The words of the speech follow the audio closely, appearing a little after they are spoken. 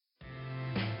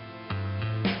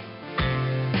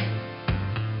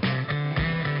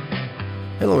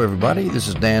Hello everybody, this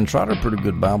is Dan Trotter, Pretty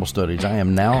Good Bible Studies. I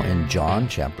am now in John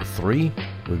chapter 3.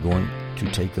 We're going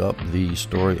to take up the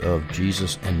story of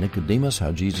Jesus and Nicodemus,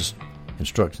 how Jesus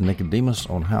instructs Nicodemus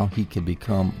on how he can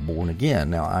become born again.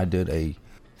 Now, I did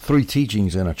 3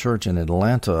 teachings in a church in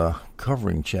Atlanta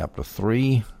covering chapter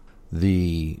 3.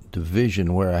 The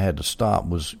division where I had to stop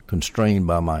was constrained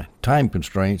by my time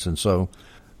constraints, and so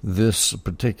this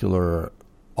particular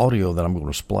audio that I'm going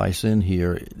to splice in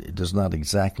here, it does not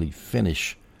exactly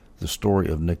finish the story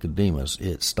of Nicodemus.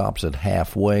 It stops at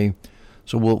halfway,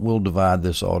 so we'll divide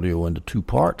this audio into 2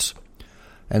 parts.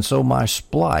 And so my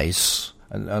splice,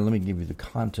 and let me give you the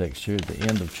context here. At the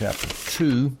end of chapter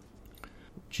 2,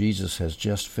 Jesus has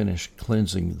just finished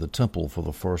cleansing the temple for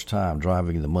the first time,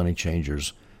 driving the money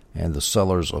changers and the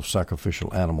sellers of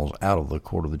sacrificial animals out of the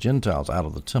court of the Gentiles, out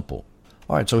of the temple.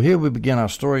 All right, so here we begin our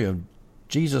story of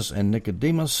Jesus and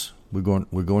Nicodemus. We're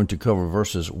going to cover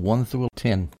verses 1 through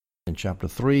 10 in chapter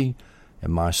 3,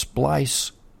 and my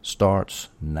splice starts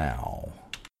now.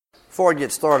 Before I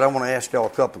get started, I want to ask y'all a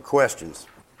couple of questions.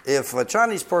 If a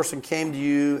Chinese person came to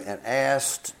you and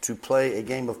asked to play a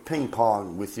game of ping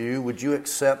pong with you, would you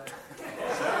accept?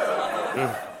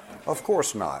 Of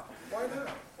course not. Why not?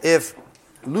 If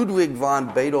Ludwig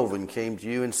van Beethoven came to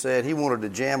you and said he wanted to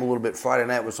jam a little bit Friday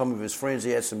night with some of his friends,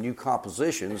 he had some new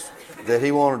compositions that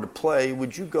he wanted to play,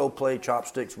 would you go play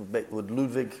chopsticks with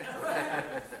Ludwig?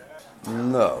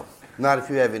 No, not if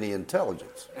you have any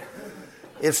intelligence.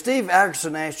 If Steve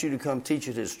Atkerson asked you to come teach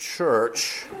at his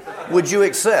church, would you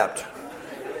accept?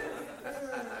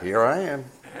 Here I am.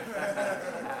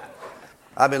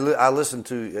 I listened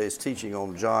to his teaching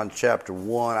on John chapter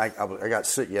 1. I got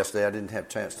sick yesterday. I didn't have a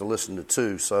chance to listen to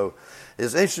 2. So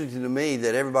it's interesting to me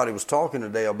that everybody was talking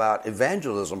today about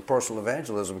evangelism, personal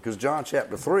evangelism, because John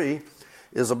chapter 3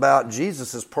 is about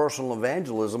Jesus' personal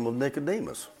evangelism of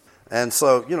Nicodemus. And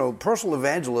so, personal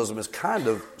evangelism is kind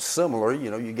of similar.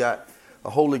 You got a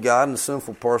holy God and a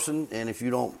sinful person, and if you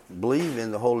don't believe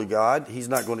in the holy God, he's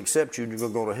not going to accept you, and you're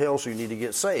going to go to hell, so you need to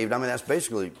get saved. I mean, that's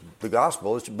basically the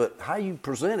gospel. But how you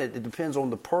present it, it depends on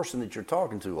the person that you're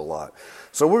talking to a lot.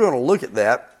 So we're going to look at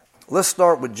that. Let's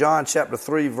start with John chapter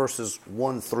 3, verses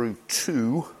 1 through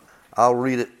 2. I'll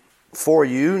read it for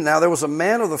you. Now there was a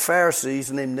man of the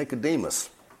Pharisees named Nicodemus,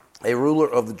 a ruler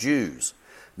of the Jews.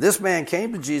 This man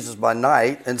came to Jesus by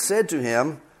night and said to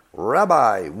him,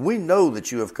 Rabbi, we know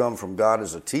that you have come from God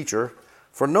as a teacher,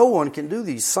 for no one can do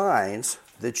these signs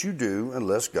that you do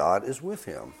unless God is with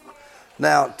him.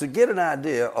 Now, to get an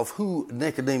idea of who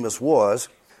Nicodemus was,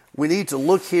 we need to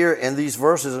look here in these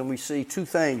verses and we see 2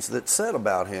 things that's said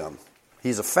about him.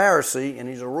 He's a Pharisee and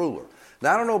he's a ruler.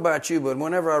 Now, I don't know about you, but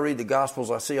whenever I read the Gospels,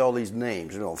 I see all these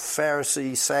names.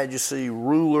 Pharisee, Sadducee,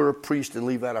 ruler, priest, and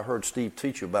Levite. I heard Steve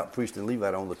teach you about priest and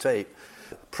Levite on the tape.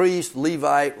 Priest,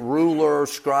 Levite, ruler,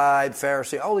 scribe,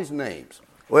 Pharisee, all these names.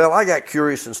 Well, I got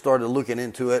curious and started looking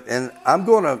into it, and I'm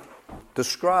going to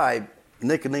describe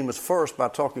Nicodemus first by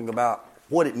talking about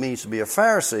what it means to be a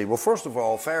Pharisee. Well, first of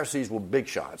all, Pharisees were big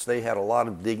shots. They had a lot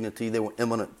of dignity. They were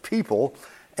eminent people,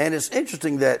 and it's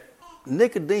interesting that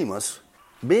Nicodemus,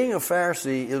 being a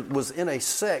Pharisee, was in a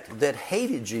sect that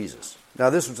hated Jesus. Now,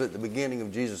 this was at the beginning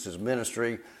of Jesus'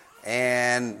 ministry,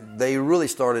 and they really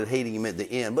started hating him at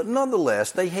the end. But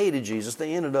nonetheless, they hated Jesus.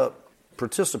 They ended up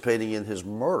participating in his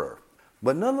murder.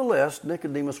 But nonetheless,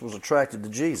 Nicodemus was attracted to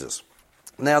Jesus.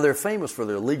 Now, they're famous for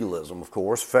their legalism, of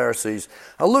course, Pharisees.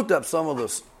 I looked up some of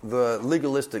the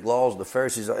legalistic laws of the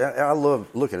Pharisees. I love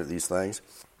looking at these things.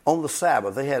 On the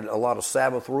Sabbath, they had a lot of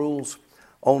Sabbath rules.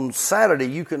 On Saturday,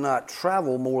 you could not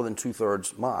travel more than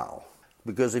 2/3 mile.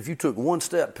 Because if you took one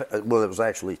step, well, it was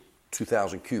actually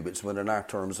 2,000 cubits, but in our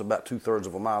terms, about 2/3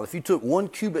 of a mile. If you took 1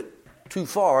 cubit too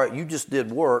far, you just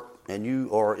did work, and you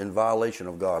are in violation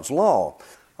of God's law.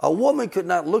 A woman could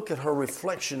not look at her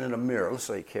reflection in a mirror. Let's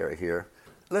say Carrie here.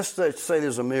 Let's say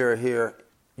there's a mirror here.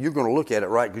 You're going to look at it,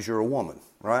 right, because you're a woman,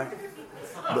 right?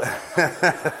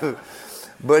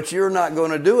 But you're not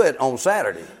going to do it on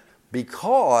Saturday,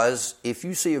 because if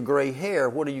you see a gray hair,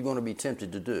 what are you going to be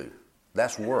tempted to do?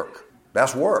 That's work.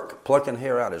 That's work. Plucking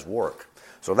hair out is work.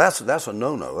 So that's a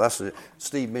no-no.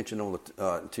 Steve mentioned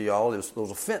to y'all,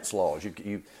 those offense laws.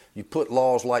 You put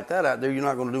laws like that out there, you're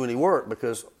not going to do any work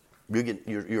because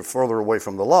you're further away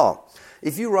from the law.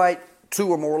 If you write 2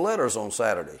 or more letters on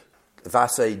Saturday, if I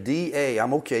say D-A,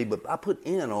 I'm okay, but I put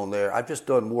N on there, I've just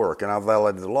done work and I've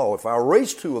violated the law. If I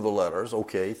erase 2 of the letters,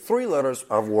 okay, 3 letters,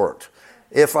 I've worked.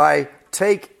 If I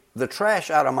take the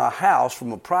trash out of my house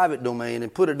from a private domain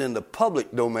and put it in the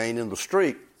public domain in the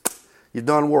street, you've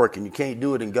done work, and you can't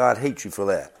do it, and God hates you for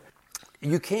that.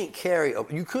 You could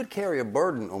carry a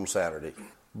burden on Saturday,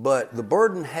 but the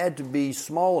burden had to be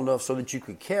small enough so that you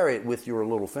could carry it with your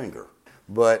little finger.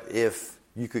 But if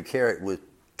you could carry it with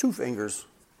 2 fingers,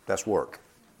 that's work.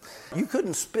 You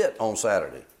couldn't spit on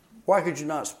Saturday. Why could you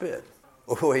not spit?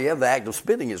 Well, yeah, the act of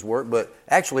spitting is work, but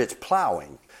actually it's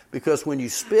plowing. Because when you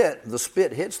spit, the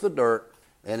spit hits the dirt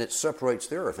and it separates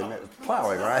the earth. And it's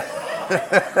plowing, right?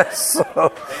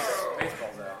 So,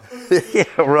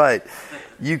 yeah, right.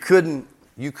 You could,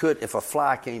 if a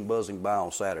fly came buzzing by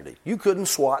on Saturday, you couldn't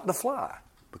swat the fly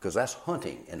because that's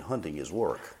hunting, and hunting is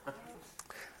work.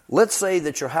 Let's say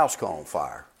that your house caught on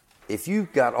fire. If you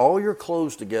got all your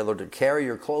clothes together to carry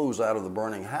your clothes out of the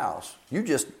burning house, you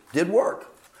just did work.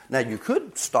 Now, you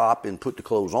could stop and put the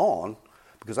clothes on,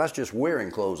 because that's just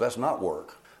wearing clothes. That's not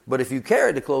work. But if you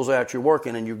carry the clothes out, you're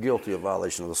working and you're guilty of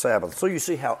violation of the Sabbath. So you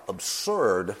see how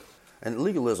absurd, and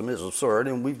legalism is absurd,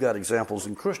 and we've got examples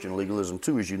in Christian legalism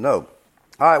too, as you know.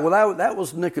 All right, well, that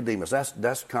was Nicodemus.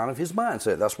 That's kind of his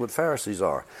mindset. That's what Pharisees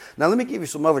are. Now, let me give you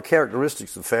some other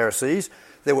characteristics of Pharisees.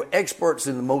 They were experts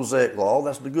in the Mosaic law.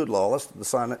 That's the good law. That's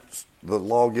the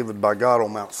law given by God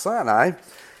on Mount Sinai.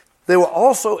 They were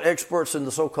also experts in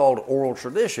the so-called oral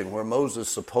tradition, where Moses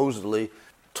supposedly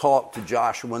talked to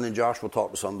Joshua, and then Joshua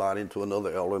talked to somebody, to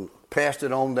another elder, and passed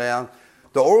it on down.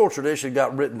 The oral tradition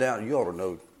got written down. You ought to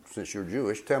know, since you're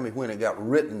Jewish. Tell me when it got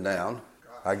written down.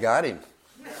 I got him.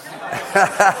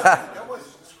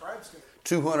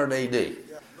 200 A.D.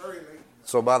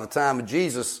 So by the time of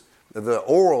Jesus, the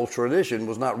oral tradition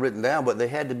was not written down, but they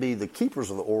had to be the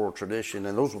keepers of the oral tradition,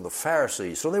 and those were the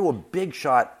Pharisees. So they were big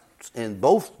shots in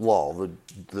both law,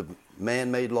 the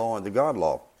man-made law and the God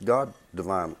law, the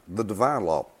divine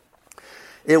law.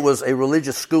 It was a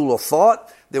religious school of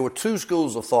thought. There were 2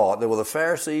 schools of thought. There were the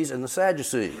Pharisees and the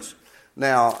Sadducees.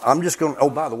 Now, I'm just going to,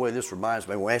 by the way, this reminds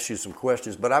me, we'll ask you some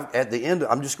questions, but at the end,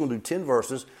 I'm just going to do 10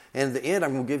 verses, and at the end,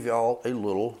 I'm going to give you all a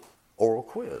little oral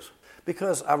quiz.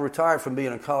 Because I retired from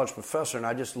being a college professor, and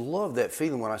I just love that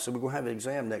feeling when I said, we're going to have an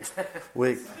exam next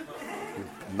week.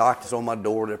 Knocked on my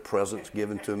door, their presents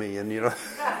given to me, and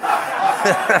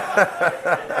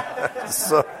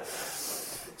so,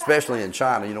 especially in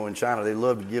China. In China they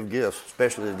love to give gifts,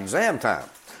 especially at exam time.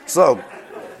 So,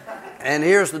 and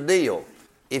here's the deal.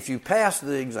 If you pass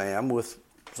the exam with,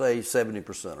 say,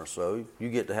 70% or so, you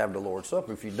get to have the Lord's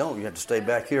Supper. If you don't, you have to stay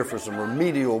back here for some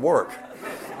remedial work.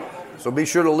 So be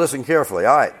sure to listen carefully.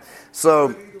 All right.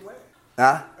 So,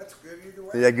 That's good either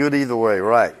way. Yeah, good either way,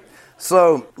 right.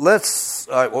 So let's,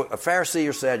 a Pharisee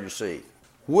or Sadducee.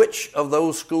 Which of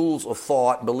those schools of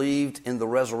thought believed in the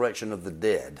resurrection of the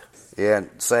dead? And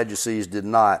Sadducees did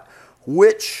not.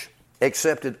 Which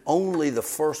accepted only the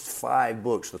first 5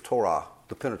 books, the Torah,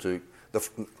 the Pentateuch,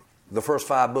 the first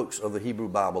 5 books of the Hebrew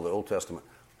Bible, the Old Testament?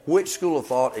 Which school of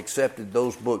thought accepted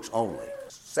those books only?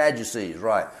 Sadducees,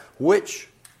 right. Which?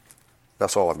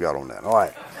 That's all I've got on that. All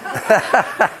right.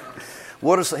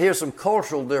 Here's some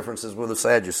cultural differences with the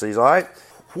Sadducees, all right?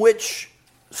 Which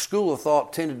school of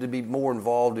thought tended to be more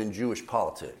involved in Jewish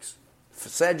politics?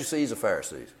 Sadducees or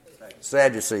Pharisees?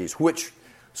 Sadducees. Which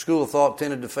school of thought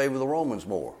tended to favor the Romans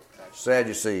more?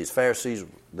 Sadducees. Pharisees,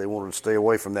 they wanted to stay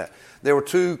away from that. There were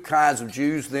 2 kinds of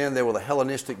Jews then. There were the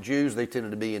Hellenistic Jews. They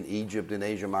tended to be in Egypt, in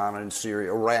Asia Minor, and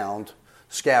Syria, around,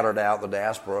 scattered out, the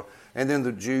diaspora. And then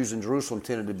the Jews in Jerusalem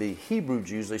tended to be Hebrew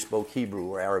Jews. They spoke Hebrew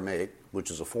or Aramaic,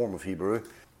 which is a form of Hebrew.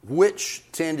 Which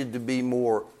tended to be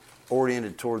more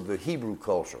oriented toward the Hebrew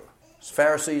culture?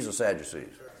 Pharisees or Sadducees?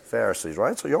 Pharisees,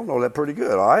 right? So y'all know that pretty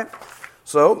good, all right?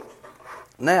 So,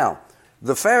 now,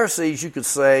 the Pharisees, you could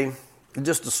say,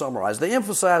 just to summarize, they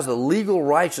emphasize the legal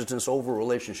righteousness over a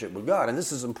relationship with God. And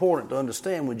this is important to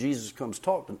understand when Jesus comes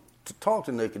to talk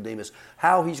to Nicodemus,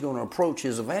 how he's going to approach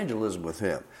his evangelism with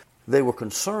him. They were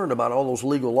concerned about all those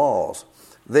legal laws.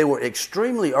 They were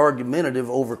extremely argumentative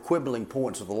over quibbling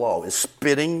points of the law. Is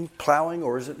spitting plowing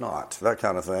or is it not? That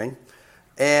kind of thing.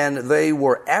 And they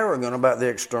were arrogant about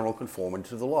their external conformity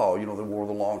to the law. They wore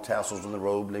the long tassels in the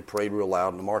robe and they prayed real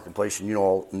loud in the marketplace, and you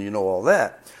know all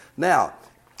that. Now,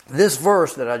 this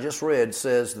verse that I just read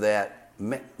says that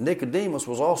Nicodemus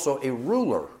was also a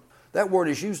ruler. That word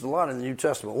is used a lot in the New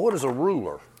Testament. What is a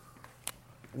ruler?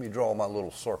 Let me draw my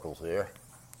little circles here.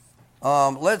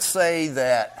 Let's say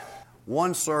that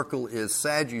one circle is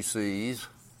Sadducees,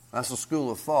 that's a school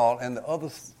of thought, and the other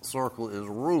circle is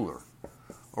ruler.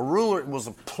 A ruler was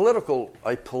a political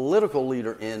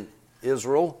leader in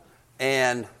Israel,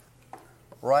 and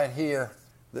right here,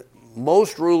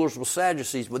 most rulers were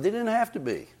Sadducees, but they didn't have to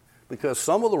be, because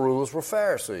some of the rulers were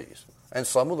Pharisees, and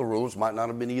some of the rulers might not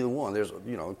have been either one. It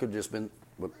could have just been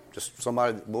just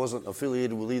somebody that wasn't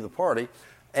affiliated with either party.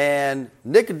 And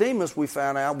Nicodemus, we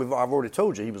found out, I've already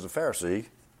told you, he was a Pharisee.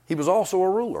 He was also a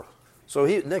ruler. So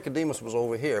Nicodemus was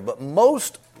over here. But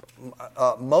most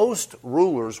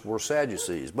rulers were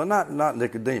Sadducees, but not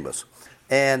Nicodemus.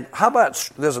 And how about,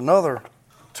 there's another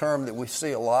term that we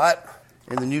see a lot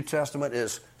in the New Testament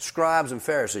is scribes and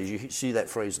Pharisees. You see that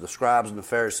phrase, the scribes and the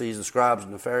Pharisees, the scribes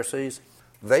and the Pharisees.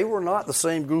 They were not the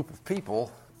same group of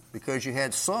people, because you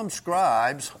had some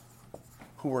scribes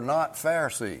who were not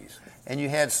Pharisees, and you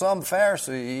had some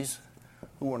Pharisees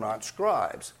who were not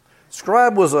scribes.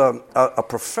 Scribe was a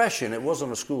profession. It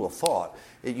wasn't a school of thought.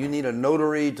 You need a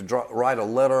notary to write a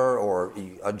letter, or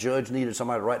a judge needed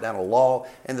somebody to write down a law.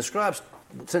 And the scribes,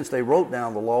 since they wrote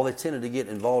down the law, they tended to get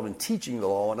involved in teaching the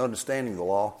law and understanding the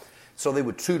law. So they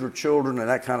would tutor children and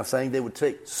that kind of thing. They would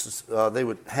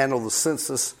handle the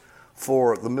census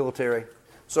for the military.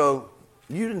 So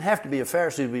you didn't have to be a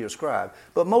Pharisee to be a scribe,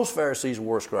 but most Pharisees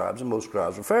were scribes and most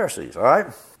scribes were Pharisees, all right?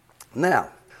 Now,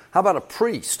 how about a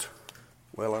priest?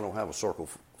 Well, I don't have a circle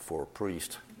for a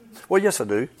priest. Well, yes, I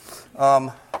do.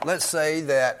 Let's say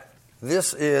that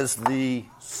this is the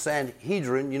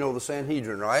Sanhedrin. You know the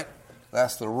Sanhedrin, right?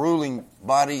 That's the ruling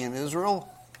body in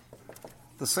Israel.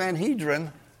 The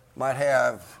Sanhedrin might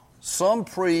have some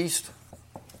priests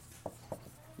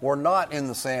were not in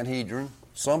the Sanhedrin.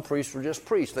 Some priests were just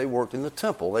priests. They worked in the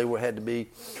temple. They had to be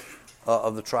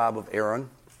of the tribe of Aaron.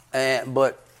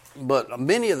 But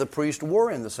many of the priests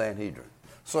were in the Sanhedrin.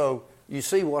 So you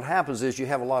see what happens is you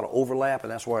have a lot of overlap,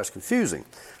 and that's why it's confusing.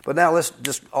 But now let's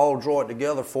just all draw it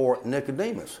together for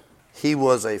Nicodemus. He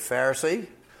was a Pharisee,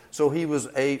 so he was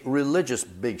a religious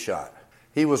big shot.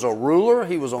 He was a ruler.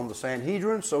 He was on the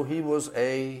Sanhedrin, so he was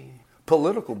a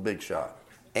political big shot.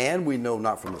 And we know,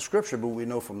 not from the Scripture, but we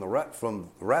know from the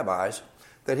rabbis,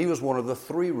 that he was one of the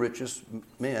 3 richest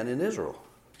men in Israel.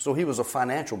 So he was a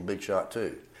financial big shot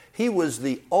too. He was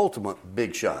the ultimate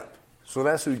big shot. So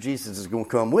that's who Jesus is going to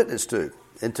come witness to.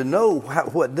 And to know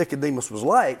what Nicodemus was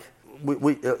like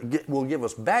will give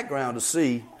us background to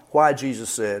see why Jesus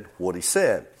said what he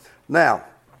said. Now,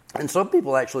 and some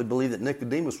people actually believe that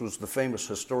Nicodemus was the famous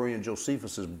historian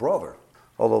Josephus' brother,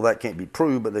 although that can't be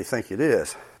proved, but they think it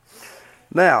is.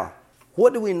 Now,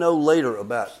 what do we know later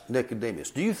about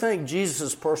Nicodemus? Do you think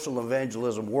Jesus' personal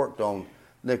evangelism worked on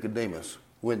Nicodemus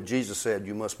when Jesus said,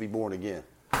 "You must be born again"?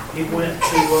 He went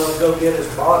to go get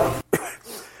his body.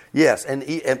 Yes, and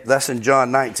that's in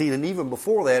John 19. And even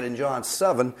before that, in John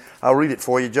 7, I'll read it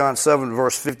for you. John 7,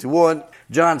 verse 51.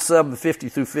 John 7, 50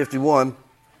 through 51.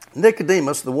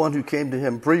 Nicodemus, the one who came to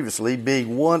him previously,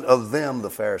 being one of them, the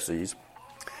Pharisees,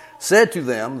 said to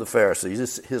them, the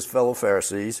Pharisees, his fellow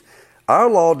Pharisees, "Our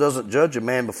law doesn't judge a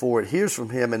man before it hears from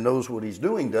him and knows what he's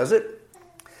doing, does it?"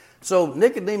 So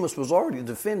Nicodemus was already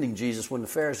defending Jesus when the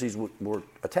Pharisees were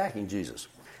attacking Jesus.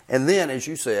 And then, as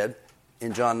you said,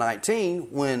 in John 19,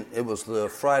 when it was the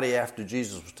Friday after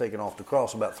Jesus was taken off the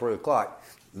cross, about 3 o'clock,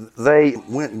 they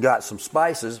went and got some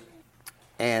spices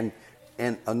and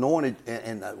anointed,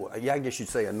 I guess you'd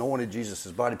say anointed Jesus'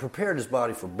 body, prepared his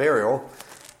body for burial.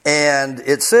 And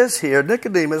it says here,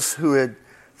 Nicodemus, who had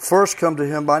first come to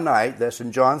him by night, that's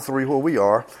in John 3 where we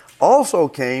are, also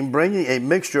came bringing a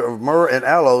mixture of myrrh and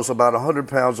aloes about 100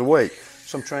 pounds of weight.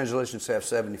 Some translations have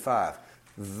 75.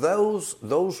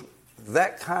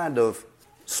 That kind of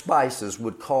spices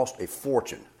would cost a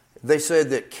fortune. They said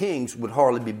that kings would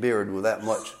hardly be buried with that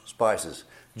much spices.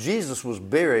 Jesus was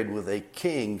buried with a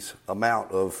king's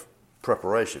amount of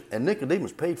preparation, and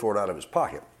Nicodemus paid for it out of his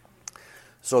pocket.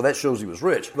 So that shows he was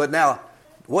rich. But now,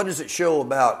 what does it show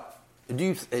about?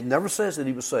 It never says that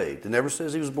he was saved. It never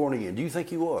says he was born again. Do you think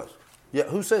he was? Yeah.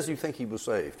 Who says you think he was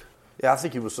saved? Yeah, I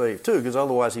think he was saved too, because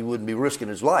otherwise he wouldn't be risking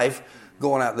his life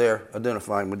going out there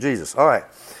identifying with Jesus. All right.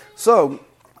 So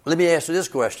let me ask you this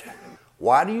question: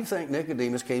 why do you think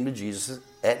Nicodemus came to Jesus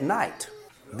at night?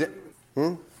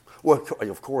 Well,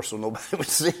 of course, so nobody would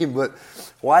see him. But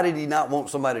why did he not want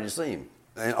somebody to see him?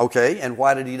 And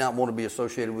why did he not want to be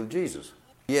associated with Jesus?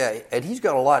 Yeah, and he's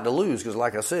got a lot to lose because,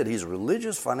 like I said, he's a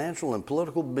religious, financial, and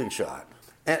political big shot.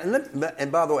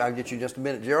 And by the way, I'll get you in just a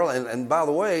minute, Gerald. And by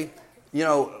the way, you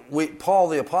know, Paul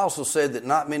the Apostle said that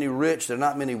not many rich, there are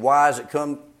not many wise that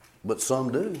come, but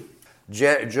some do.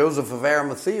 Joseph of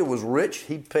Arimathea was rich.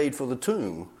 He paid for the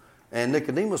tomb. And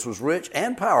Nicodemus was rich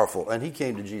and powerful, and he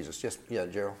came to Jesus. Yes, yeah,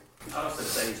 Gerald. I also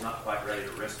say he's not quite ready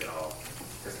to risk it all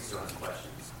because he still has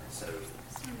questions. And so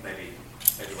maybe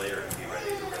later he'll be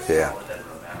ready to risk it all. It doesn't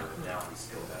really matter. But now he's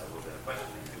still got a little bit of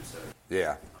questioning too. So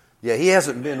yeah, he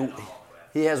hasn't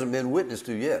been witnessed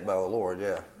to yet by the Lord.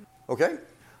 Yeah. Okay.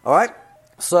 All right.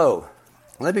 So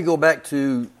let me go back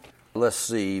to, let's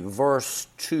see, verse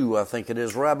 2. I think it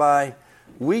is. Rabbi,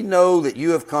 we know that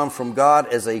you have come from God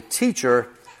as a teacher,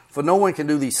 for no one can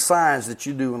do these signs that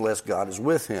you do unless God is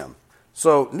with him.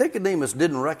 So Nicodemus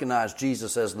didn't recognize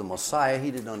Jesus as the Messiah.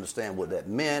 He didn't understand what that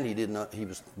meant. He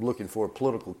was looking for a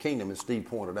political kingdom, as Steve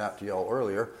pointed out to y'all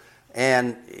earlier.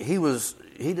 And he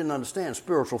didn't understand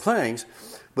spiritual things,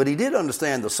 but he did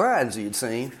understand the signs he had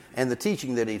seen and the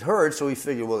teaching that he'd heard. So he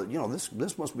figured, well,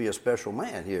 this must be a special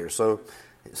man here. So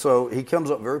he comes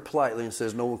up very politely and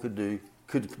says, no one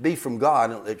could be from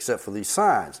God except for these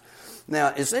signs.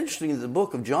 Now, it's interesting that the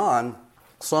book of John,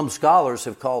 some scholars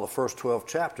have called the first 12th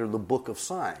chapter the book of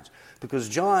signs, because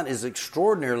John is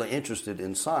extraordinarily interested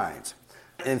in signs.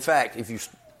 In fact, if you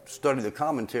study the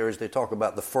commentaries, they talk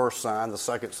about the first sign, the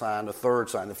second sign, the third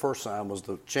sign. The first sign was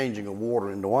the changing of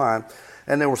water into wine,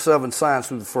 and there were 7 signs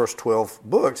through the first 12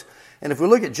 books. And if we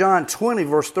look at John 20,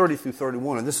 verse 30 through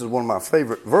 31, and this is one of my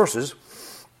favorite verses,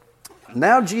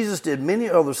 now Jesus did many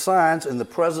other signs in the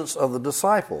presence of the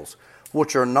disciples,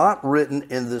 which are not written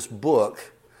in this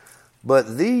book,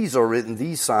 but these are written,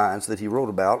 these signs that he wrote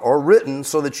about, are written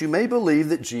so that you may believe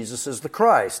that Jesus is the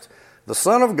Christ, the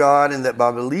Son of God, and that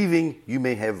by believing you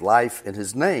may have life in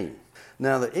his name.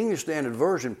 Now, the English Standard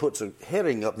Version puts a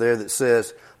heading up there that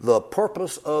says, the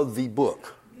purpose of the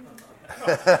book,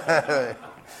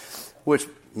 which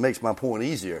makes my point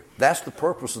easier. That's the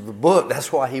purpose of the book.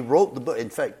 That's why he wrote the book. In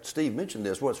fact, Steve mentioned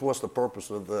this. What's the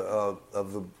purpose of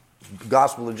the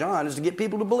Gospel of John is to get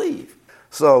people to believe.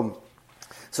 So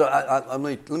let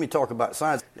me talk about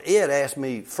signs. Ed asked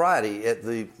me Friday at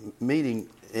the meeting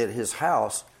at his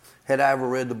house, had I ever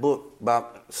read the book by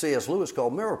C.S. Lewis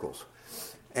called Miracles.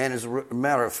 And as a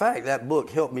matter of fact, that book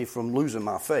helped me from losing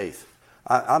my faith.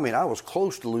 I mean, I was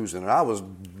close to losing it. I was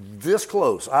this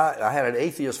close. I had an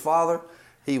atheist father.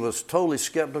 He was totally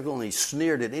skeptical, and he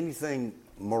sneered at anything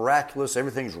miraculous.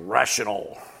 Everything's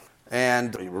rational.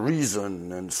 And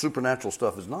reason and supernatural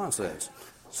stuff is nonsense.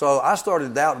 So I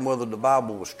started doubting whether the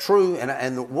Bible was true.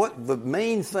 And what the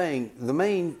main thing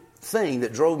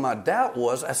that drove my doubt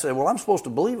was, I said, well, I'm supposed to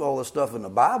believe all this stuff in the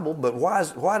Bible, but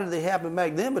why did they happen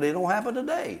back then, but they don't happen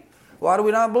today? Why do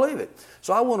we not believe it?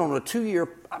 So I went on a 2-year,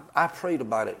 I prayed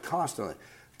about it constantly.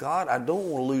 God, I don't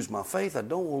want to lose my faith. I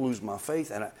don't want to lose my faith.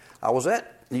 And I was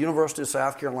at the University of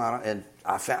South Carolina, and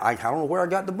I don't know where I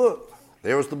got the book.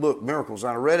 There was the book, Miracles.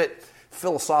 And I read it,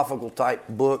 philosophical type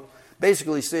book.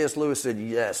 Basically, C.S. Lewis said,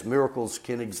 yes, miracles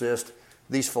can exist.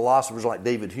 These philosophers like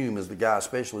David Hume is the guy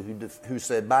especially who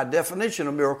said, by definition,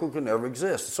 a miracle can never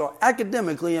exist. So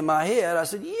academically in my head, I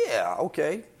said, yeah,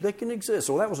 okay, they can exist.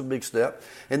 So that was a big step.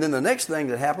 And then the next thing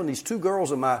that happened, these 2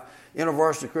 girls in my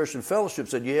InterVarsity Christian Fellowship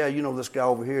said, yeah, this guy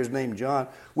over here, his name's John.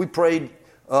 We prayed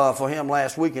for him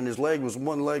last week, and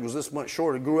one leg was this much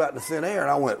short. It grew out into thin air. And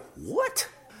I went, what?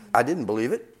 I didn't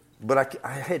believe it, but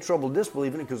I had trouble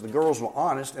disbelieving it because the girls were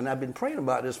honest, and I've been praying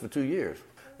about this for 2 years.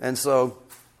 And so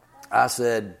I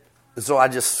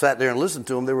just sat there and listened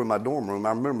to them. They were in my dorm room.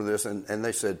 I remember this, and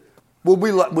they said, well,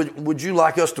 would you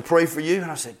like us to pray for you? And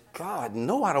I said, God,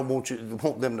 no, I don't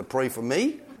want them to pray for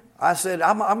me. I said,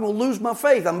 I'm going to lose my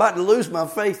faith. I'm about to lose my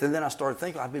faith. And then I started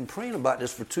thinking, I've been praying about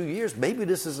this for 2 years. Maybe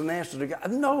this is an answer to God.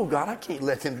 No, God, I can't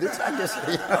let them do this.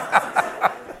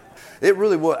 It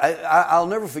really was. I'll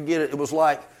never forget it. It was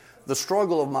like the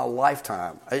struggle of my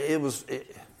lifetime. It was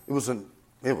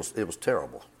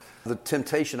terrible. The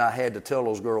temptation I had to tell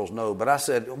those girls no, but I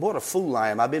said, what a fool I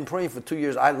am. I've been praying for 2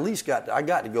 years. I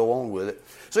got to go on with it.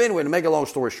 So anyway, to make a long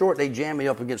story short, they jammed me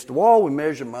up against the wall. We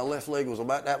measured, my left leg was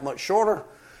about that much shorter,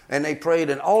 and they prayed,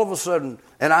 and all of a sudden,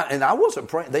 and I wasn't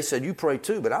praying. They said, you pray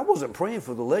too, but I wasn't praying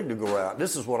for the leg to go out.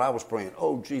 This is what I was praying.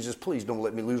 Oh, Jesus, please don't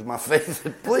let me lose my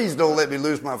faith. Please don't let me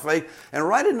lose my faith. And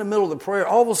right in the middle of the prayer,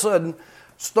 all of a sudden,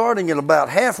 starting at about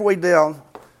halfway down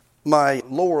my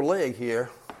lower leg here,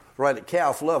 right at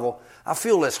calf level, I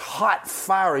feel this hot,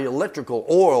 fiery electrical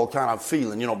oil kind of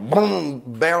feeling, boom,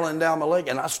 barreling down my leg.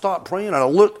 And I stopped praying, and I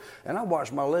looked, and I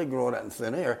watched my leg grow out in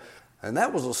thin air. And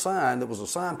that was a sign, that was a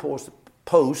signpost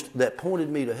that pointed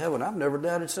me to heaven. I've never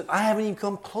doubted since. I haven't even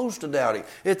come close to doubting.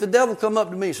 If the devil come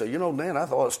up to me and say, Dan, I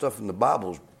thought that stuff in the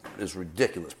Bible is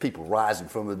ridiculous, people rising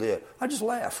from the dead, I just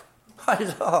laugh. I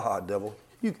just, devil,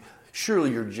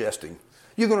 surely you're jesting.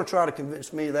 You're going to try to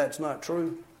convince me that's not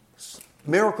true?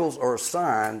 Miracles are a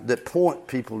sign that point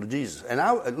people to Jesus.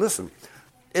 And listen,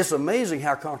 it's amazing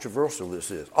how controversial this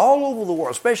is. All over the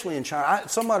world, especially in China.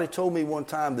 Somebody told me one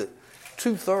time that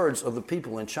 2/3 of the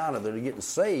people in China that are getting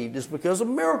saved is because of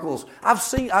miracles.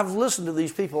 I've listened to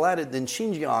these people out in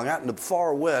Xinjiang, out in the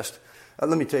far west.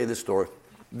 Let me tell you this story.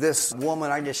 This woman,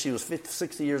 I guess she was 50,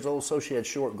 60 years old, so she had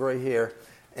short gray hair.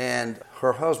 And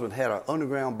her husband had an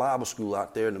underground Bible school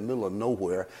out there in the middle of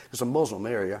nowhere. It's a Muslim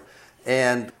area.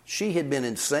 And she had been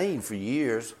insane for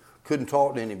years, couldn't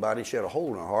talk to anybody. She had a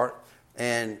hole in her heart.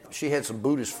 And she had some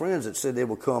Buddhist friends that said they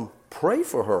would come pray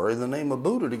for her in the name of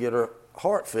Buddha to get her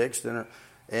heart fixed.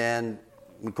 And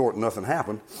of course, nothing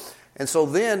happened. And so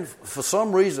then, for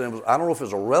some reason, I don't know if it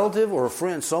was a relative or a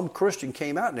friend, some Christian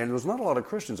came out there. And there was not a lot of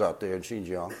Christians out there in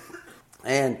Xinjiang.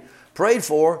 And prayed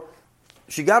for her.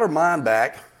 She got her mind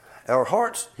back. Her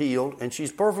heart's healed, and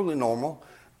she's perfectly normal.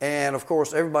 And, of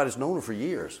course, everybody's known her for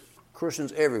years.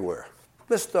 Christians everywhere.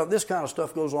 This kind of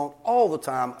stuff goes on all the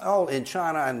time, all in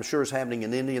China. I'm sure it's happening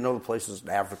in India and other places in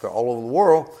Africa, all over the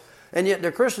world. And yet there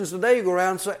are Christians today who go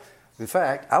around and say, in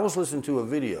fact, I was listening to a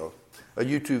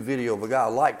YouTube video of a guy I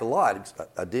liked a lot.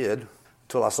 I did,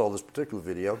 until I saw this particular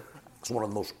video. It's one of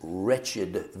the most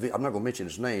wretched, I'm not going to mention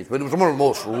his names, but it was one of the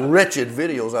most wretched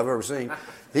videos I've ever seen.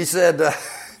 He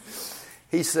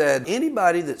said,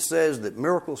 anybody that says that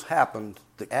miracles happened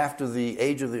after the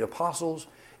age of the apostles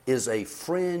is a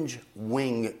fringe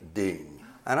wing-ding.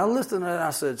 And I listened to that and I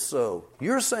said, so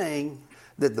you're saying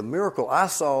that the miracle I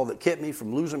saw that kept me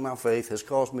from losing my faith has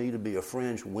caused me to be a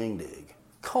fringe wing-dig?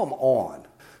 Come on.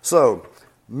 So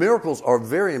miracles are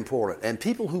very important. And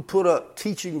people who put up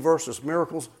teaching versus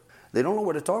miracles, they don't know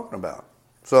what they're talking about.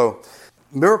 So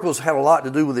miracles had a lot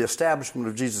to do with the establishment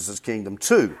of Jesus' kingdom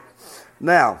too.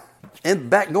 Now,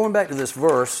 going back to this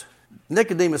verse,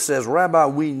 Nicodemus says, Rabbi,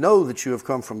 we know that you have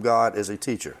come from God as a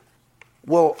teacher.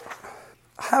 Well,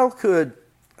 how could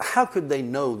they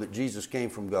know that Jesus came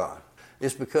from God?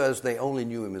 It's because they only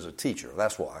knew him as a teacher.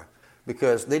 That's why.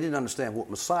 Because they didn't understand what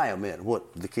Messiah meant,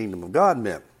 what the kingdom of God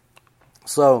meant.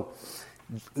 So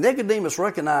Nicodemus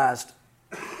recognized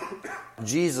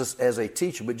Jesus as a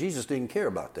teacher, but Jesus didn't care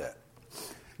about that.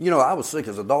 You know, I was sick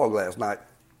as a dog last night,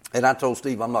 and I told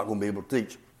Steve I'm not going to be able to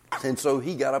teach. And so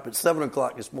he got up at 7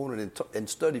 o'clock this morning and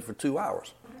studied for 2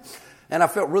 hours. And I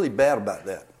felt really bad about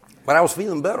that. But I was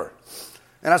feeling better.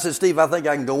 And I said, Steve, I think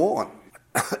I can go on.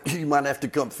 You might have to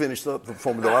come finish up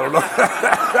for me, though. I don't know.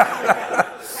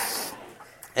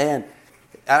 And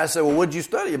I said, well, what did you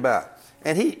study about?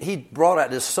 And he brought out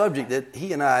this subject that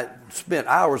he and I spent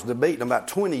hours debating about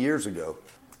 20 years ago.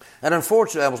 And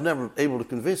unfortunately, I was never able to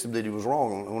convince him that he was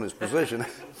wrong on his position.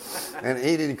 And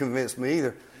he didn't convince me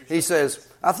either. He says,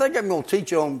 I think I'm going to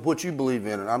teach you on what you believe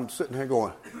in. And I'm sitting here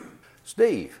going,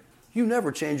 Steve, you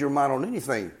never change your mind on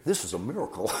anything. This is a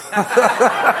miracle.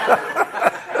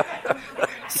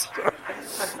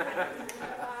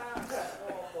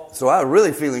 So I was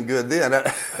really feeling good then.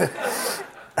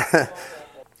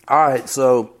 All right,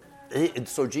 so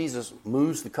Jesus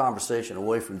moves the conversation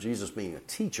away from Jesus being a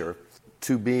teacher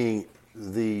to being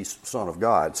the Son of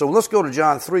God. So let's go to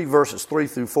John 3, verses 3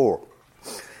 through 4.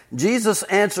 Jesus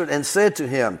answered and said to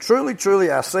him, Truly, truly,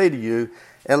 I say to you,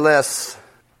 unless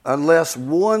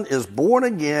one is born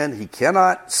again, he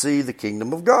cannot see the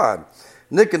kingdom of God.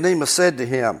 Nicodemus said to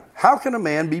him, How can a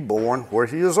man be born where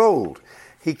he is old?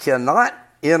 He cannot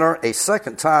enter a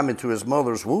second time into his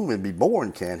mother's womb and be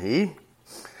born, can he?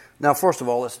 Now, first of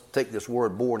all, let's take this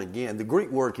word born again. The Greek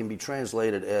word can be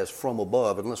translated as from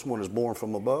above, unless one is born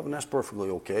from above, and that's perfectly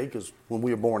okay, because when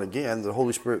we are born again, the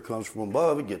Holy Spirit comes from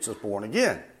above, it gets us born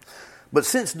again. But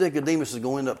since Nicodemus is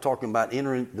going to end up talking about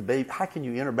entering the baby, how can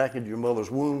you enter back into your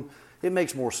mother's womb? It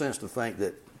makes more sense to think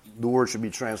that the word should be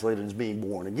translated as being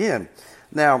born again.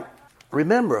 Now,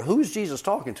 remember, who's Jesus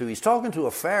talking to? He's talking to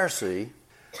a Pharisee.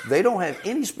 They don't have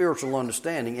any spiritual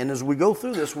understanding. And as we go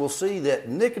through this, we'll see that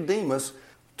Nicodemus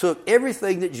took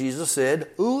everything that Jesus said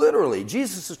literally.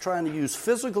 Jesus is trying to use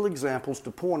physical examples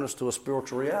to point us to a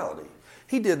spiritual reality.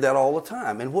 He did that all the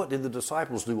time. And what did the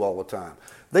disciples do all the time?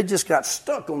 They just got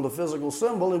stuck on the physical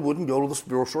symbol and wouldn't go to the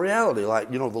spiritual reality. Like,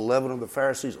 the leaven of the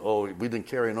Pharisees, we didn't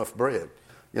carry enough bread.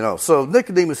 So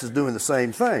Nicodemus is doing the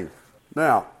same thing.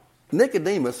 Now,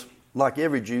 Nicodemus, like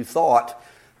every Jew, thought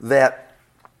that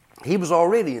he was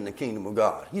already in the kingdom of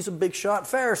God. He's a big shot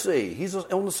Pharisee. He's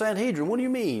on the Sanhedrin. What do you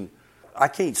mean? I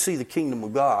can't see the kingdom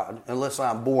of God unless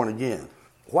I'm born again.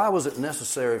 Why was it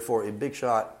necessary for a big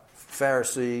shot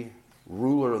Pharisee,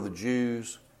 ruler of the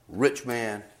Jews, rich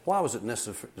man, why was it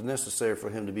necessary for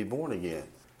him to be born again?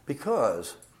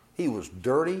 Because he was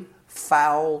dirty,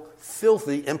 foul,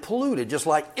 filthy, and polluted, just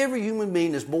like every human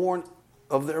being is born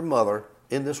of their mother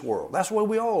in this world. That's where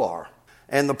we all are.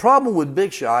 And the problem with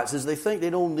big shots is they think they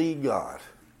don't need God.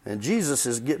 And Jesus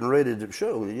is getting ready to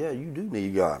show, you do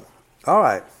need God. All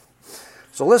right.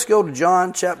 So let's go to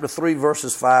John chapter 3,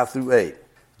 verses 5 through 8.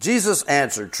 Jesus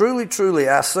answered, Truly, truly,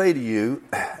 I say to you,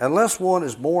 unless one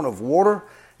is born of water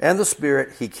and the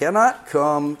Spirit, he cannot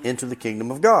come into the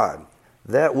kingdom of God.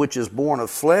 That which is born of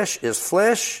flesh is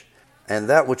flesh, and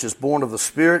that which is born of the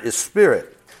Spirit is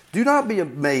spirit. Do not be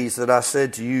amazed that I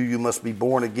said to you, you must be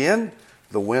born again.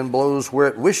 The wind blows where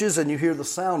it wishes, and you hear the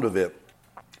sound of it,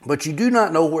 but you do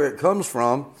not know where it comes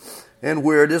from and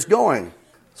where it is going.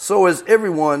 So is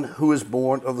everyone who is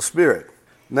born of the Spirit.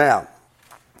 Now,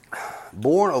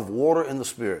 born of water and the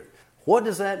Spirit. What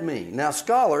does that mean? Now,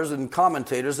 scholars and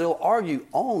commentators, they'll argue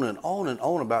on and on and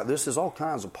on about this. There's all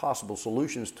kinds of possible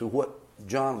solutions to what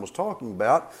John was talking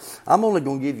about. I'm only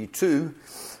going to give you two.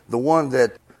 The one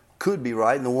that could be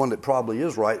right and the one that probably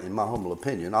is right, in my humble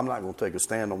opinion. I'm not going to take a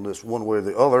stand on this one way or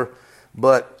the other,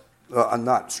 but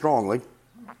not strongly.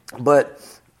 But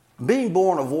being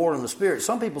born of water and the Spirit,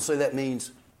 some people say that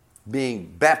means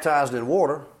being baptized in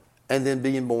water and then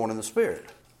being born in the Spirit.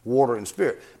 Water and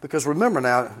Spirit. Because remember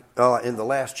now, in the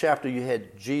last chapter you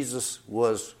had Jesus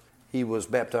was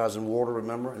baptized in water,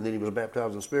 remember? And then he was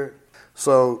baptized in the Spirit.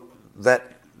 So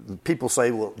that people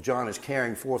say, well, John is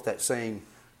carrying forth that same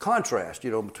contrast,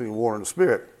 between water and the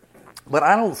Spirit. But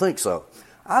I don't think so.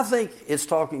 I think it's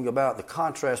talking about the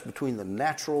contrast between the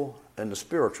natural and the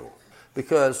spiritual.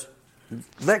 Because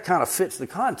that kind of fits the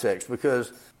context,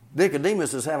 because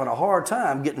Nicodemus is having a hard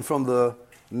time getting from the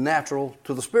natural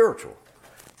to the spiritual.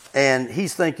 And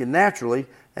he's thinking naturally.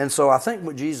 And so I think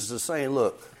what Jesus is saying,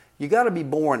 look, you got to be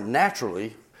born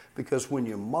naturally, because when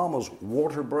your mama's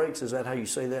water breaks, is that how you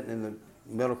say that in the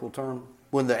medical term?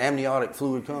 When the amniotic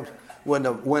fluid comes? When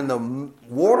the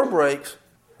water breaks,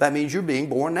 that means you're being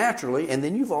born naturally, and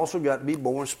then you've also got to be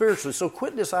born spiritually. So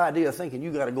quit this idea of thinking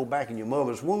you got to go back in your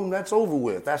mother's womb. That's over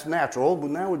with. That's natural.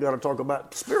 But now we've got to talk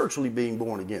about spiritually being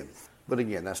born again. But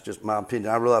again, that's just my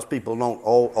opinion. I realize people don't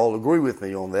all agree with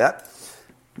me on that.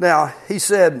 Now,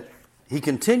 he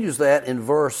continues that in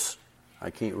verse,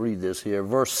 I can't read this here,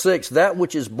 verse 6, that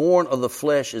which is born of the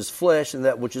flesh is flesh, and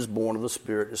that which is born of the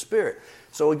Spirit is spirit.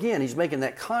 So again, he's making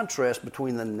that contrast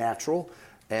between the natural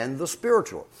and the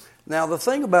spiritual. Now, the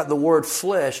thing about the word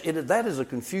flesh, that is a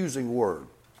confusing word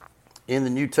in the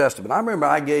New Testament. I remember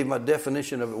I gave my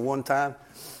definition of it one time,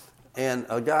 and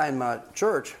a guy in my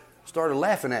church started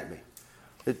laughing at me.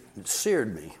 It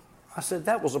seared me. I said,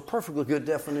 that was a perfectly good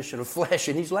definition of flesh,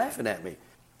 and he's laughing at me.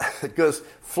 Because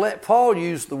Paul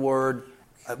used the word,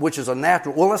 which is a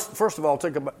natural. Well, let's first of all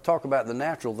talk about the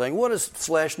natural thing. What is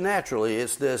flesh naturally?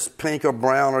 It's this pink or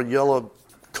brown or yellow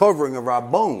covering of our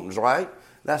bones, right?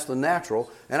 That's the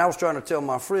natural. And I was trying to tell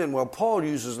my friend, well, Paul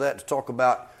uses that to talk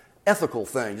about ethical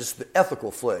things, just the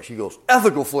ethical flesh. He goes,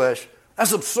 ethical flesh?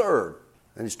 That's absurd.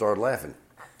 And he started laughing.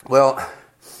 Well,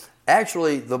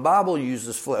 actually, the Bible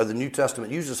uses, the New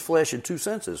Testament uses flesh in two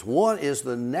senses. One is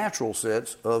the natural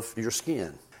sense of your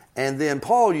skin. And then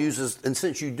Paul uses, and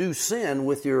since you do sin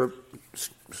with your,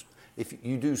 if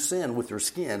you do sin with your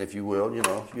skin, if you will,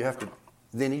 you have to,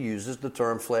 then he uses the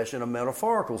term flesh in a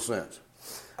metaphorical sense.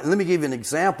 And let me give you an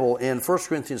example in 1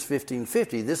 Corinthians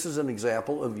 15:50. This is an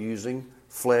example of using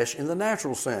flesh in the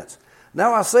natural sense.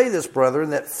 Now I say this,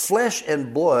 brethren, that flesh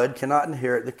and blood cannot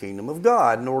inherit the kingdom of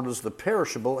God, nor does the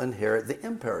perishable inherit the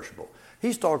imperishable.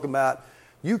 He's talking about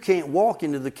you can't walk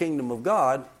into the kingdom of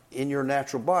God in your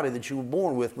natural body that you were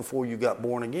born with before you got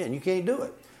born again. You can't do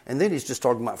it. And then he's just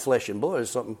talking about flesh and blood.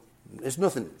 There's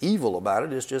nothing evil about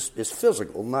it. It's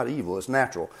physical, not evil. It's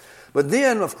natural. But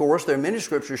then, of course, there are many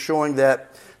scriptures showing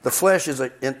that the flesh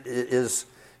is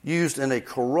used in a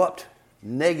corrupt,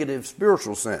 negative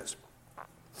spiritual sense.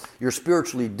 You're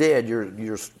spiritually dead.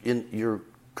 You're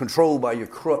controlled by your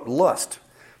corrupt lust.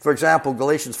 For example,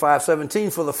 Galatians 5:17,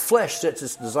 for the flesh sets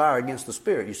its desire against the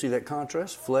spirit. You see that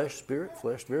contrast? Flesh, spirit.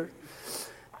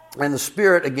 And the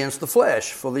spirit against the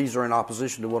flesh, for these are in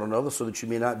opposition to one another, so that you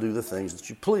may not do the things that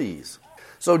you please.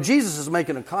 So Jesus is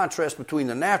making a contrast between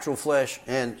the natural flesh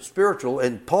and spiritual,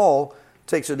 and Paul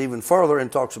takes it even further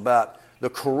and talks about the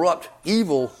corrupt,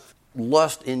 evil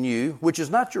lust in you, which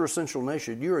is not your essential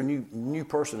nature. You're a new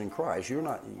person in Christ. You're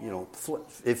not,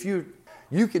 if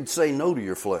you can say no to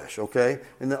your flesh, okay?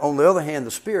 And then on the other hand,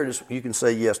 the Spirit is, you can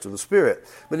say yes to the Spirit.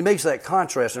 But he makes that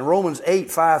contrast. In Romans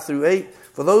 8:5-8,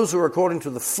 for those who are according to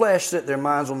the flesh set their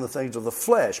minds on the things of the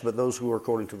flesh, but those who are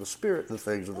according to the Spirit, the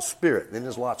things of the Spirit. Then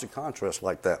there's lots of contrast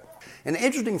like that. And the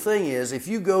interesting thing is, if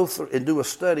you go through and do a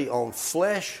study on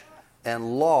flesh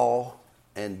and law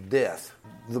and death,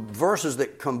 the verses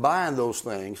that combine those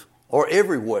things are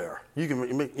everywhere.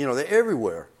 They're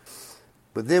everywhere.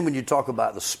 But then when you talk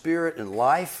about the Spirit and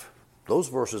life, those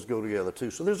verses go together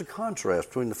too. So there's a contrast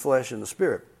between the flesh and the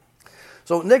Spirit.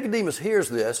 So Nicodemus hears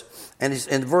this, and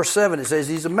in verse 7 it says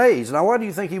he's amazed. Now why do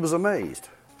you think he was amazed?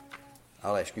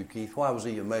 I'll ask you, Keith, why was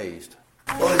he amazed?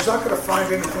 Well, he's not going to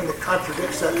find anything that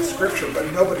contradicts that in Scripture, but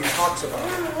nobody talks about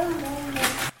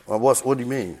it. Well, what do you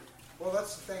mean? Well,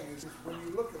 that's the thing, is when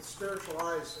you look at spiritual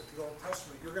eyes at the Old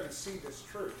Testament, you're going to see this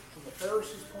truth. From the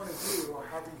Pharisees' point of view, or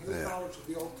having his knowledge of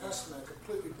the Old Testament,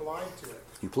 completely blind to it.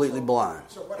 Completely blind.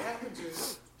 So what happens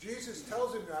is, Jesus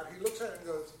tells him that. He looks at it and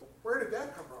goes, where did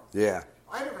that come from? Yeah.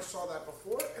 I never saw that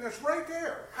before, and it's right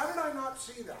there. How did I not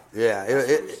see that? Yeah,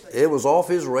 it was off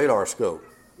his radar scope.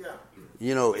 Yeah.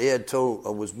 You know, Ed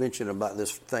was mentioning about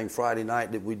this thing Friday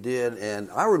night that we did, and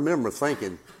I remember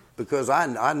thinking, because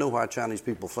I know how Chinese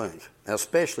people think,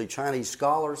 especially Chinese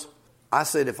scholars. I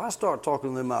said, if I start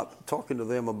talking to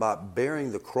them about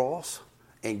bearing the cross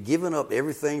and giving up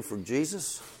everything for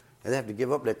Jesus, and they have to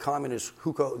give up their communist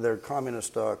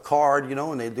card, you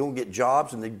know, and they don't get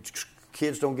jobs and the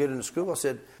kids don't get into school, I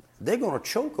said, they're going to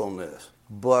choke on this.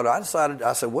 But I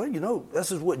said, well, you know,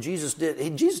 this is what Jesus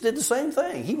did. Jesus did the same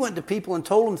thing. He went to people and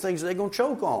told them things that they're going to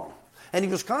choke on. And he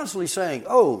was constantly saying,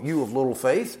 oh, you of little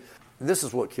faith. This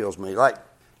is what kills me. Like,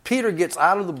 Peter gets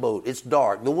out of the boat. It's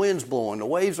dark. The wind's blowing. The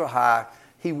waves are high.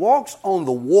 He walks on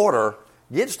the water,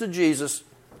 gets to Jesus.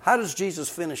 How does Jesus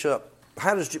finish up?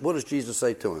 What does Jesus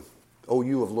say to him? Oh,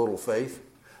 you of little faith.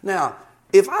 Now,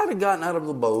 if I'd have gotten out of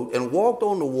the boat and walked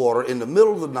on the water in the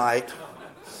middle of the night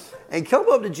and come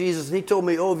up to Jesus and he told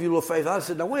me, oh, of you little faith, I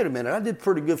said, now, wait a minute. I did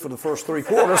pretty good for the first 3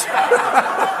 quarters.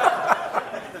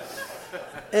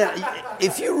 And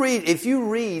if you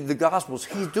read the Gospels,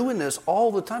 he's doing this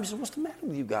all the time. He said, what's the matter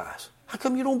with you guys? How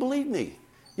come you don't believe me?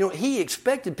 You know, he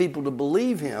expected people to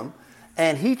believe him,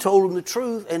 and he told them the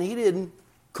truth, and he didn't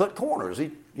cut corners.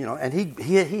 He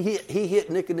hit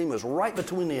Nicodemus right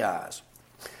between the eyes.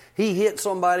 He hit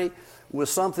somebody with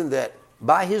something that,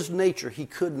 by his nature, he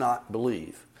could not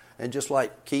believe. And just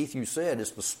like, Keith, you said,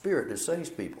 it's the Spirit that saves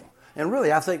people. And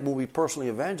really, I think when we personally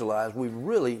evangelize, we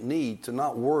really need to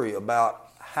not worry about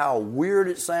how weird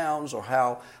it sounds or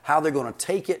how they're going to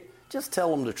take it. Just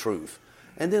tell them the truth.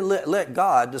 And then let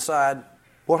God decide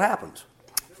what happens,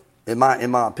 in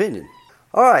my opinion.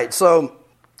 All right, so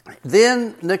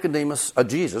then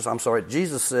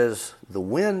Jesus says, the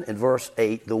wind, in verse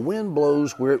 8, the wind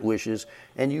blows where it wishes,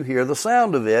 and you hear the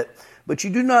sound of it, but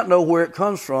you do not know where it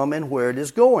comes from and where it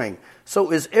is going.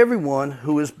 So is everyone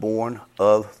who is born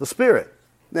of the Spirit.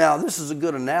 Now, this is a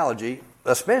good analogy,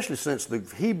 especially since the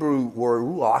Hebrew word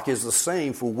ruach is the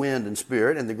same for wind and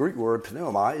spirit, and the Greek word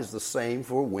pneuma is the same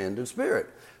for wind and spirit.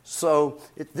 So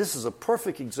this is a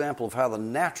perfect example of how the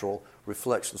natural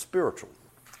reflects the spiritual.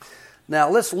 Now,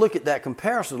 let's look at that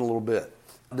comparison a little bit.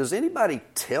 Does anybody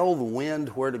tell the wind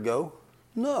where to go?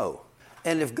 No.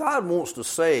 And if God wants to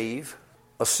save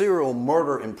a serial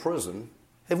murderer in prison,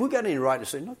 have we got any right to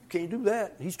say, no, you can't do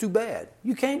that. He's too bad.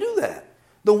 You can't do that.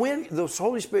 The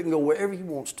Holy Spirit can go wherever he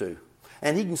wants to,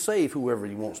 and he can save whoever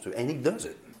he wants to, and he does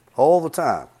it all the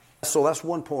time. So that's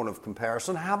one point of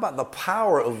comparison. How about the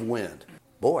power of wind?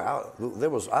 Boy, I thought it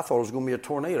was going to be a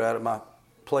tornado out at my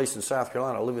place in South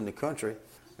Carolina. I live in the country.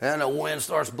 And the wind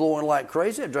starts blowing like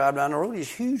crazy. I drive down the road,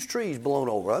 these huge trees blowing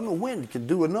over. I mean, the wind can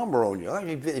do a number on you.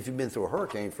 If you've been through a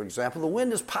hurricane, for example, the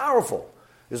wind is powerful.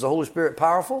 Is the Holy Spirit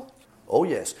powerful? Oh,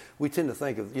 yes. We tend to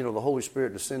think of, the Holy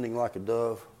Spirit descending like a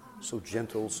dove, so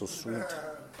gentle, so sweet.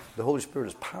 The Holy Spirit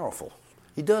is powerful.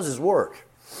 He does his work.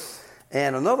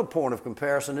 And another point of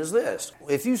comparison is this.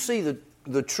 If you see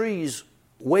the trees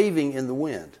waving in the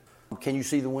wind, can you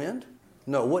see the wind?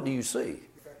 No. What do you see?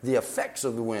 The effects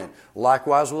of the wind.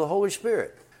 Likewise with the Holy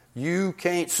Spirit. You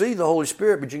can't see the Holy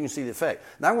Spirit, but you can see the effect.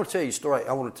 Now, I want to tell you a story.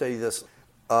 I want to tell you this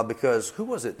because who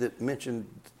was it that mentioned,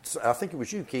 I think it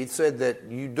was you, Keith, said that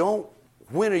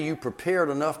when are you prepared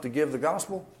enough to give the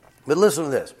gospel? But listen to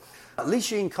this. Li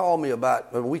Sheen called me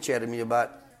we chatted me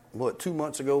about, 2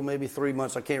 months ago, maybe 3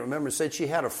 months, I can't remember, said she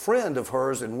had a friend of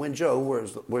hers in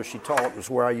Wenzhou, where she taught, was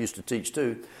where I used to teach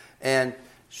too, and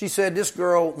she said this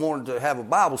girl wanted to have a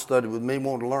Bible study with me,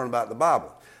 wanted to learn about the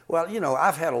Bible. Well,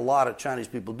 I've had a lot of Chinese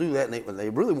people do that, and they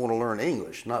really want to learn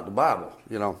English, not the Bible,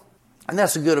 And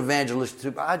that's a good evangelist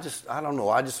too. But I don't know.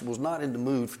 I just was not in the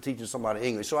mood for teaching somebody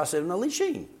English. So I said, no, Li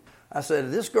Sheen. I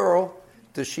said, this girl,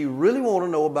 does she really want to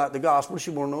know about the gospel? Does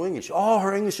she want to know English? Oh,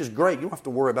 her English is great. You don't have to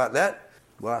worry about that.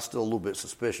 Well, I'm still a little bit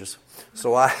suspicious.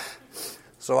 So I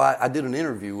did an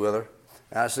interview with her.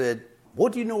 And I said,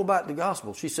 what do you know about the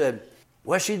gospel? She said,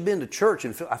 well, she'd been to church,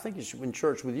 I think she'd been to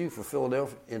church with you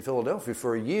in Philadelphia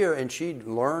for a year, and she'd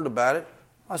learned about it.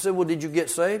 I said, well, did you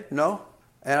get saved? No.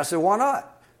 And I said, why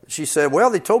not? She said, well,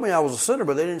 they told me I was a sinner,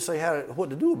 but they didn't say what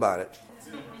to do about it.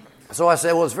 So I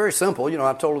said, well, it's very simple.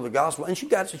 I told her the gospel, and she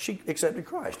accepted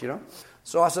Christ,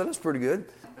 So I said, that's pretty good.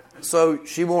 So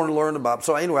she wanted to learn about.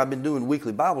 So anyway, I've been doing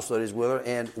weekly Bible studies with her,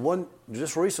 and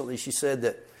just recently she said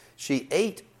that she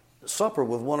ate supper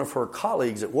with one of her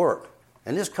colleagues at work.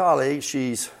 And this colleague,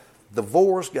 she's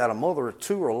divorced, got a mother of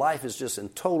two. Her life is just in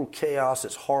total chaos.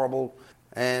 It's horrible.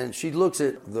 And she looks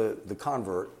at the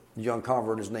convert, the young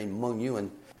convert is named Meng Yuan.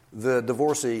 The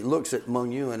divorcee looks at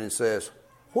Meng Yuan and says,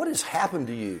 what has happened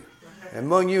to you? And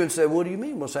Mung Yuen said, what do you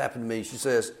mean what's happened to me? She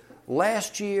says,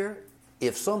 last year,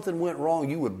 if something went wrong,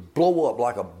 you would blow up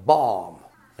like a bomb.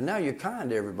 And now you're kind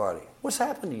to everybody. What's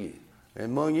happened to you?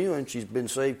 And Mung Yuen, she's been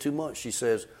saved 2 months. She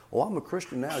says, oh, I'm a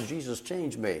Christian now. Jesus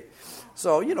changed me.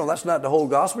 So, that's not the whole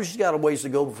gospel. She's got a ways to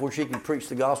go before she can preach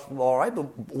the gospel all right. But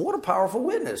what a powerful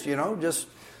witness,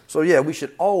 So, we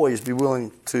should always be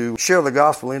willing to share the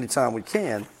gospel anytime we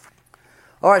can.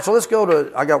 All right, so let's go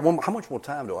to, I got one, how much more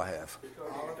time do I have?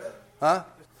 Huh?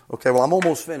 Okay, well, I'm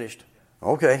almost finished.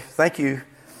 Okay, thank you.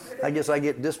 I guess I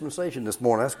get dispensation this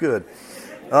morning. That's good.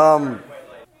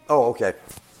 Okay.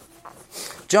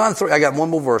 John 3, I got one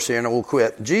more verse here and I will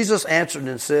quit. Jesus answered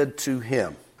and said to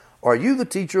him, are you the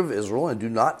teacher of Israel and do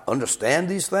not understand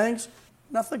these things?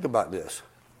 Now think about this.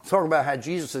 Talk about how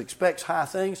Jesus expects high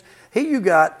things. Here you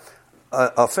got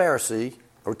a Pharisee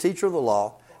or teacher of the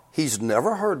law. He's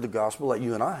never heard the gospel like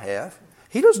you and I have.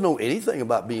 He doesn't know anything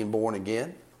about being born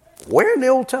again. Where in the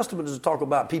Old Testament does it talk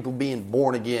about people being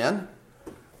born again?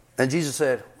 And Jesus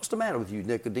said, what's the matter with you,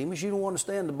 Nicodemus? You don't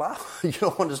understand the Bible? You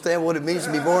don't understand what it means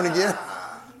to be born again?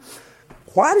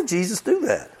 Why did Jesus do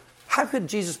that? How could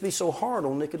Jesus be so hard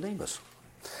on Nicodemus?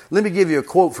 Let me give you a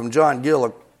quote from John Gill,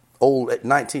 an old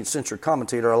 19th century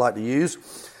commentator I like to use.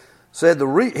 Said,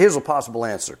 here's a possible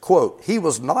answer. Quote, he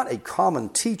was not a common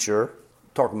teacher,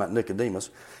 talking about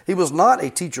Nicodemus. He was not a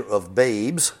teacher of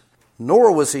babes,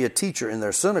 nor was he a teacher in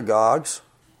their synagogues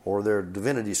or their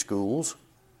divinity schools,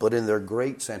 but in their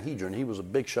great Sanhedrin. He was a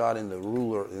big shot in the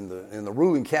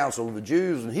ruling council of the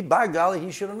Jews, and by golly,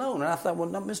 he should have known. And I thought, well,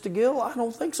 no, Mr. Gill, I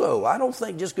don't think so. I don't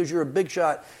think just because you're a big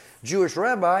shot Jewish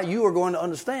rabbi, you are going to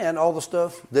understand all the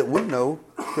stuff that we know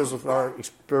because of our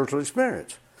spiritual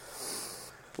experience.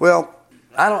 Well,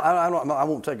 I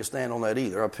won't take a stand on that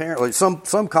either. Apparently,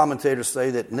 some commentators say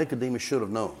that Nicodemus should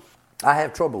have known. I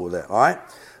have trouble with that, all right?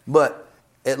 But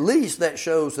at least that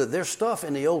shows that there's stuff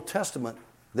in the Old Testament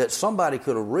that somebody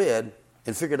could have read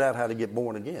and figured out how to get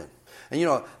born again.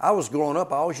 And, I was growing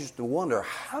up, I always used to wonder,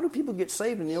 how do people get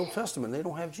saved in the Old Testament? They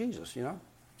don't have Jesus,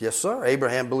 Yes, sir.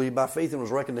 Abraham believed by faith and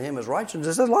was reckoned to him as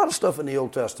righteousness. There's a lot of stuff in the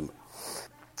Old Testament.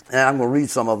 And I'm going to read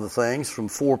some of the things from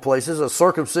 4 places. A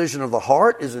circumcision of the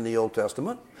heart is in the Old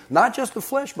Testament. Not just the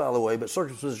flesh, by the way, but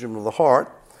circumcision of the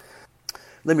heart.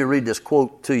 Let me read this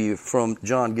quote to you from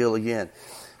John Gill again.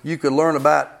 You could learn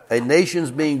about a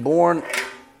nation's being born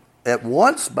at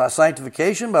once by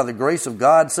sanctification, by the grace of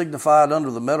God signified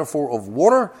under the metaphor of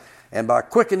water, and by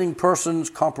quickening persons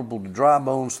comparable to dry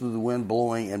bones through the wind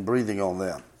blowing and breathing on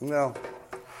them.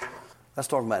 That's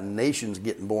talking about nations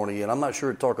getting born again. I'm not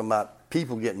sure it's talking about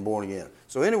people getting born again.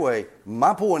 So anyway,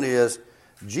 my point is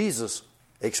Jesus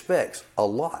expects a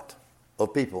lot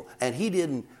of people. And he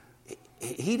didn't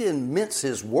mince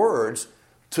his words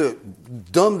to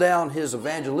dumb down his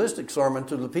evangelistic sermon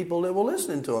to the people that were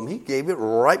listening to him. He gave it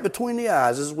right between the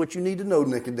eyes. This is what you need to know,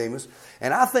 Nicodemus.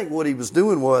 And I think what he was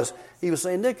doing was, he was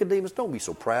saying, Nicodemus, don't be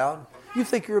so proud. You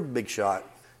think you're a big shot.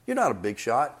 You're not a big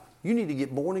shot. You need to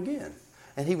get born again.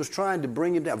 And he was trying to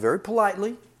bring him down very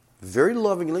politely, very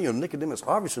lovingly. Nicodemus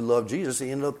obviously loved Jesus. He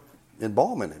ended up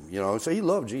embalming him, so he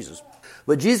loved Jesus.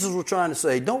 But Jesus was trying to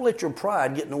say, don't let your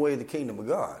pride get in the way of the kingdom of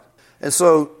God. And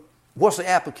so, what's the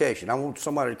application? I want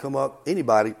somebody to come up,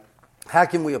 anybody. How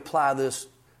can we apply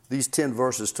these 10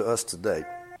 verses to us today?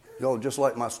 Just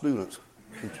like my students.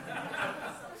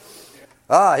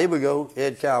 Here we go,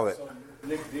 Ed Cowett. So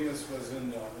Nicodemus was a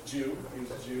Jew. He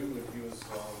was a Jew, and he was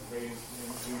raised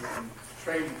in Jew and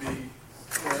trained to be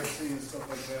Pharisee and stuff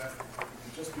like that.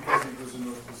 And just because he was in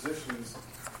those positions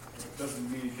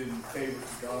doesn't mean he didn't favor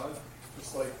to God.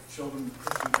 Just like children in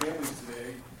Christian families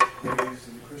today, raised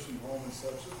in a Christian home and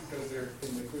such, just because they're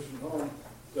in the Christian home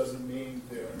doesn't mean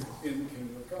they're in the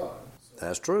kingdom of God. So,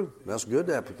 that's true. That's good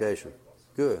application.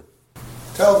 Good.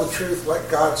 Tell the truth, let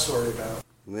God sort it out.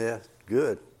 Yeah,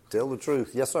 good. Tell the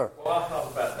truth. Yes, sir. Well, I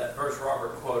thought about that verse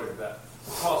Robert quoted about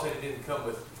Paul said he didn't come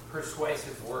with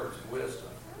persuasive words of wisdom.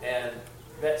 And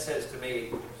that says to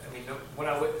me, when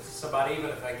I witness to somebody, even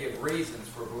if I give reasons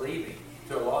for believing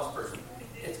to a lost person,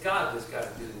 it's God that's got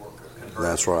to do the work of conversion.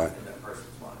 That's right. In that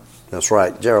person's life. That's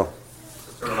right. Gerald.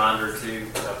 Just a reminder, too,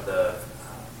 of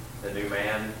the new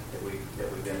man that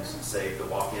we've been saved to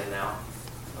walk in now.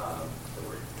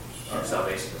 Our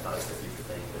salvation is not just a future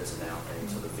thing, but it's a now thing.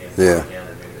 So that being born again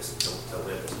to do this, to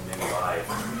live this new life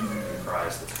in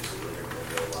Christ that's completely different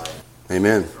than real life.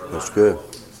 Amen. That's good.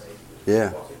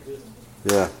 Yeah.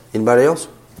 Yeah. Anybody else?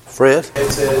 Fred?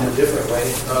 It's in a different way.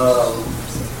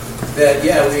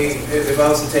 If I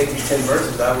was to take these 10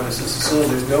 verses, I would just assume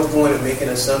there's no point in making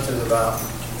assumptions about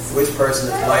which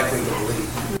person is likely to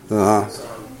believe. Uh-huh.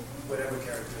 Whatever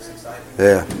characteristics I do.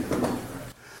 Yeah.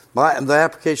 The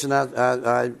application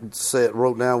I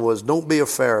wrote down was, don't be a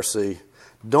Pharisee.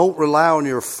 Don't rely on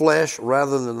your flesh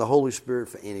rather than the Holy Spirit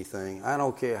for anything. I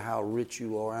don't care how rich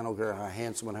you are. I don't care how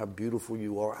handsome and how beautiful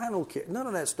you are. I don't care. None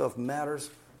of that stuff matters.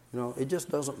 It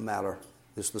just doesn't matter.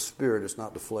 It's the Spirit. It's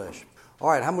not the flesh. All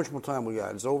right, how much more time we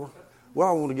got? It's over? Well,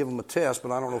 I want to give them a test,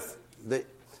 but I don't know if they...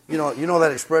 You know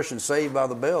that expression, saved by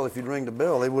the bell? If you'd ring the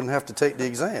bell, they wouldn't have to take the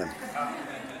exam.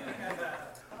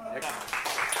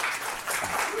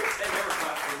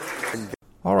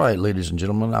 All right, ladies and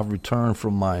gentlemen, I've returned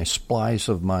from my splice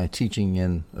of my teaching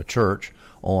in a church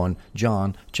on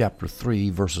John chapter 3,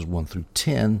 verses 1 through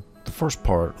 10, the first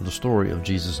part of the story of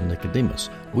Jesus and Nicodemus.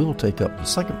 We will take up the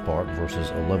second part, verses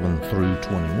 11 through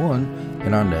 21,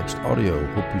 in our next audio.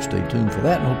 Hope you stay tuned for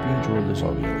that and hope you enjoy this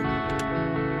audio.